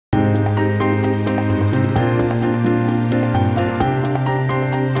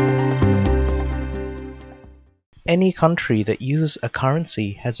Any country that uses a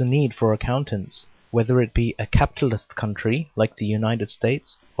currency has a need for accountants, whether it be a capitalist country like the United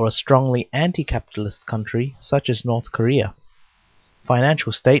States or a strongly anti-capitalist country such as North Korea.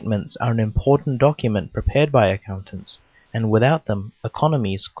 Financial statements are an important document prepared by accountants, and without them,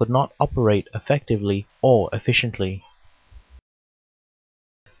 economies could not operate effectively or efficiently.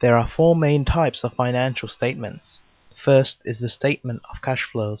 There are four main types of financial statements. First is the statement of cash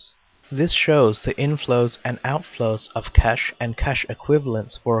flows. This shows the inflows and outflows of cash and cash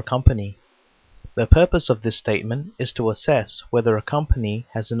equivalents for a company. The purpose of this statement is to assess whether a company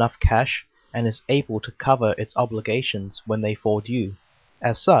has enough cash and is able to cover its obligations when they fall due.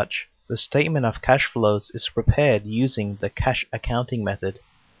 As such, the statement of cash flows is prepared using the cash accounting method.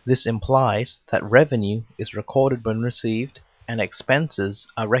 This implies that revenue is recorded when received and expenses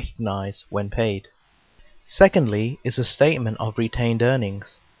are recognized when paid. Secondly is a statement of retained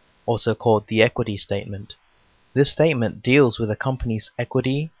earnings, also called the equity statement. This statement deals with a company's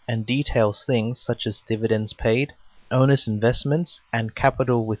equity and details things such as dividends paid, owners' investments, and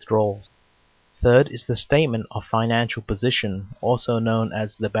capital withdrawals. Third is the statement of financial position, also known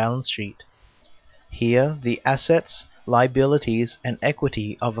as the balance sheet. Here, the assets, liabilities, and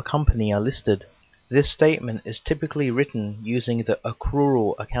equity of a company are listed. This statement is typically written using the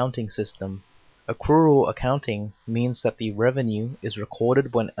accrual accounting system. Accrual accounting means that the revenue is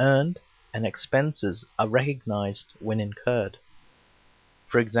recorded when earned and expenses are recognized when incurred.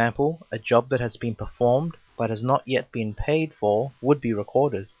 For example, a job that has been performed but has not yet been paid for would be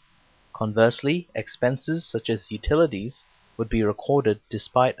recorded. Conversely, expenses such as utilities would be recorded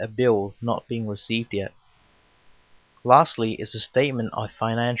despite a bill not being received yet. Lastly is a statement of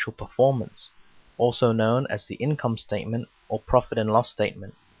financial performance, also known as the income statement or profit and loss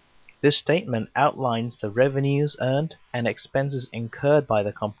statement. This statement outlines the revenues earned and expenses incurred by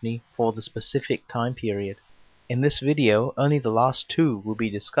the company for the specific time period. In this video, only the last two will be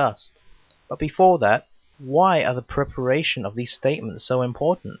discussed. But before that, why are the preparation of these statements so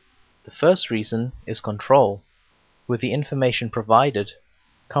important? The first reason is control. With the information provided,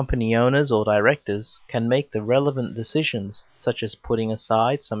 company owners or directors can make the relevant decisions, such as putting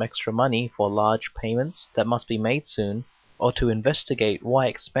aside some extra money for large payments that must be made soon, or to investigate why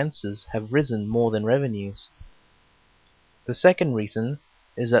expenses have risen more than revenues. The second reason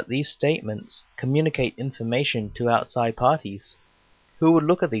is that these statements communicate information to outside parties. Who would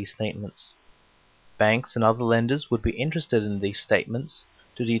look at these statements? Banks and other lenders would be interested in these statements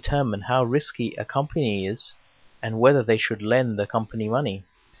to determine how risky a company is and whether they should lend the company money.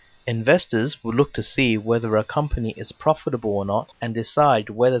 Investors would look to see whether a company is profitable or not and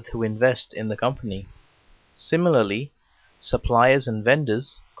decide whether to invest in the company. Similarly, suppliers and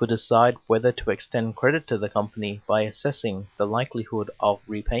vendors could decide whether to extend credit to the company by assessing the likelihood of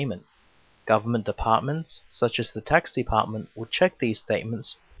repayment. Government departments, such as the tax department, would check these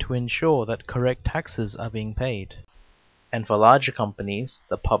statements to ensure that correct taxes are being paid. And for larger companies,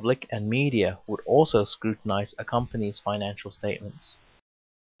 the public and media would also scrutinize a company's financial statements.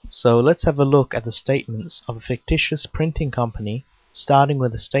 So let's have a look at the statements of a fictitious printing company, starting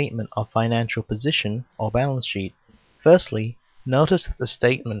with a statement of financial position or balance sheet. Firstly, notice that the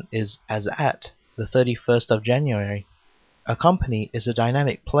statement is as at the 31st of January. A company is a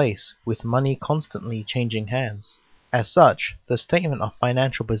dynamic place with money constantly changing hands. As such, the statement of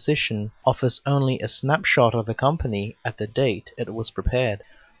financial position offers only a snapshot of the company at the date it was prepared.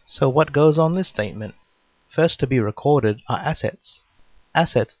 So what goes on this statement? First to be recorded are assets.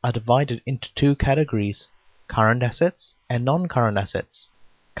 Assets are divided into two categories, current assets and non-current assets.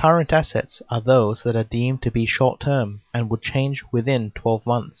 Current assets are those that are deemed to be short-term and would change within 12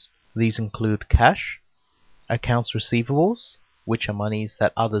 months. These include cash, accounts receivables, which are monies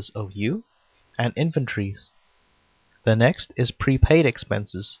that others owe you, and inventories. The next is prepaid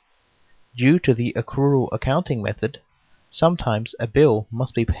expenses. Due to the accrual accounting method, sometimes a bill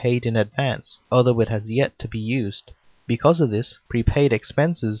must be paid in advance, although it has yet to be used. Because of this, prepaid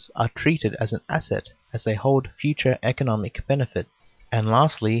expenses are treated as an asset as they hold future economic benefit. And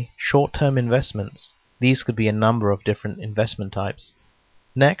lastly, short-term investments. These could be a number of different investment types.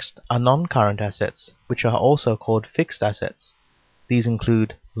 Next are non-current assets, which are also called fixed assets. These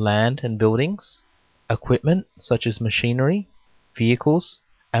include land and buildings, equipment such as machinery, vehicles,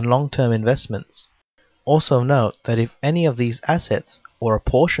 and long-term investments. Also note that if any of these assets, or a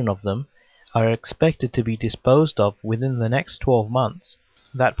portion of them, are expected to be disposed of within the next 12 months,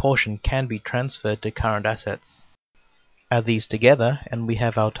 that portion can be transferred to current assets. Add these together and we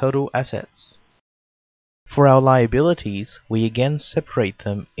have our total assets. For our liabilities, we again separate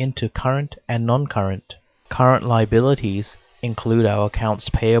them into current and non-current. Current liabilities include our accounts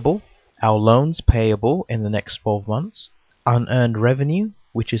payable, our loans payable in the next 12 months, unearned revenue,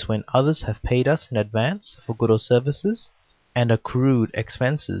 which is when others have paid us in advance for goods or services, and accrued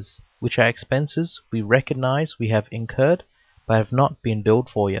expenses, which are expenses we recognize we have incurred but have not been billed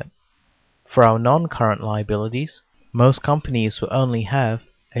for yet. For our non-current liabilities, most companies will only have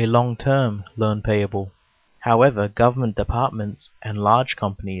a long-term loan payable. However, government departments and large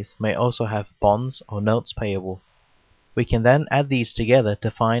companies may also have bonds or notes payable. We can then add these together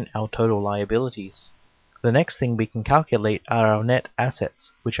to find our total liabilities. The next thing we can calculate are our net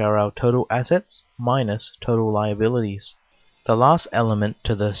assets, which are our total assets minus total liabilities. The last element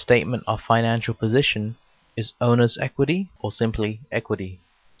to the statement of financial position is owner's equity, or simply equity.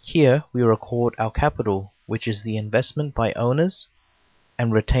 Here we record our capital, which is the investment by owners,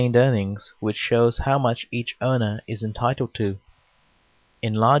 and retained earnings, which shows how much each owner is entitled to.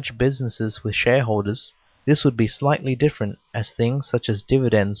 In large businesses with shareholders, this would be slightly different, as things such as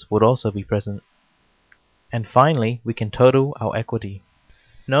dividends would also be present. And finally, we can total our equity.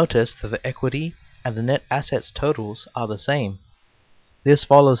 Notice that the equity and the net assets totals are the same. This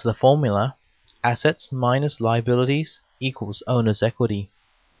follows the formula assets minus liabilities equals owner's equity.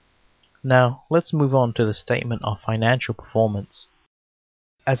 Now, let's move on to the statement of financial performance.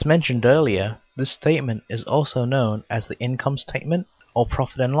 As mentioned earlier, this statement is also known as the income statement or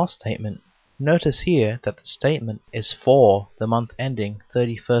profit and loss statement. Notice here that the statement is for the month ending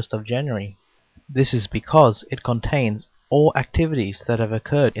 31st of January. This is because it contains all activities that have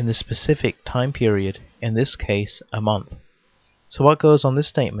occurred in the specific time period, in this case a month. So what goes on this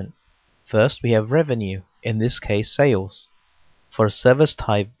statement? First we have revenue, in this case sales. For a service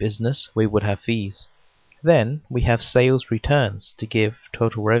type business we would have fees. Then we have sales returns to give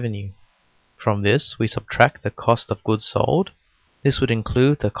total revenue. From this we subtract the cost of goods sold. This would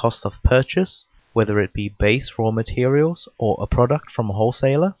include the cost of purchase, whether it be base raw materials or a product from a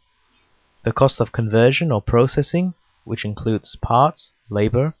wholesaler, the cost of conversion or processing, which includes parts,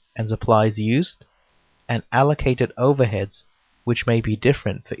 labor, and supplies used, and allocated overheads, which may be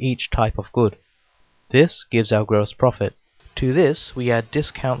different for each type of good. This gives our gross profit. To this we add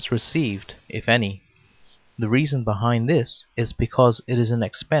discounts received, if any. The reason behind this is because it is an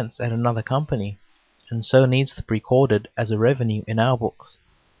expense at another company, and so needs to be recorded as a revenue in our books.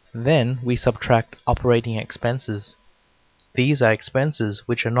 Then we subtract operating expenses. These are expenses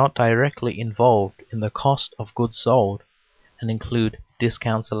which are not directly involved in the cost of goods sold, and include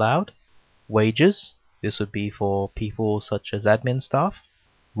discounts allowed, wages, this would be for people such as admin staff,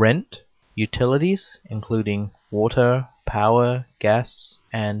 rent, utilities including water, power, gas,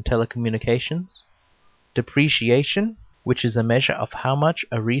 and telecommunications, depreciation, which is a measure of how much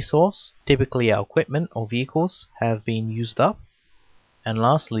a resource, typically our equipment or vehicles, have been used up, and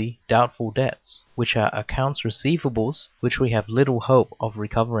lastly, doubtful debts, which are accounts receivables which we have little hope of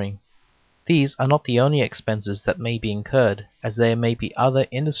recovering. These are not the only expenses that may be incurred, as there may be other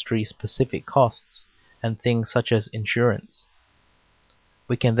industry-specific costs and things such as insurance.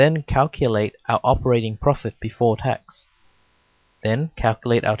 We can then calculate our operating profit before tax, then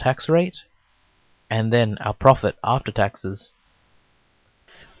calculate our tax rate, and then our profit after taxes.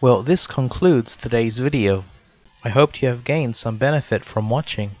 Well, this concludes today's video. I hope you have gained some benefit from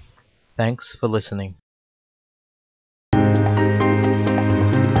watching. Thanks for listening.